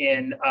him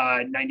in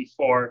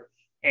 94,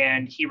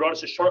 and he wrote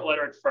us a short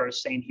letter at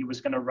first saying he was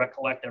going to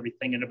recollect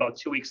everything. And about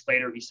 2 weeks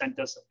later, he sent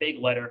us a big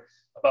letter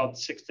about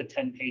 6 to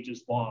 10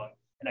 pages long,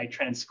 and I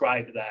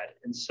transcribed that.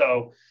 And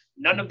so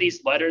none of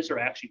these letters are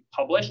actually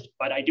published,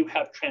 but I do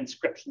have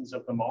transcriptions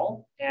of them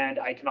all, and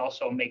I can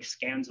also make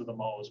scans of them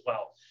all as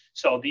well.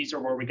 So these are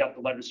where we got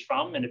the letters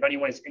from. And if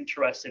anyone is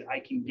interested, I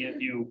can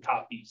give you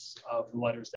copies of the letters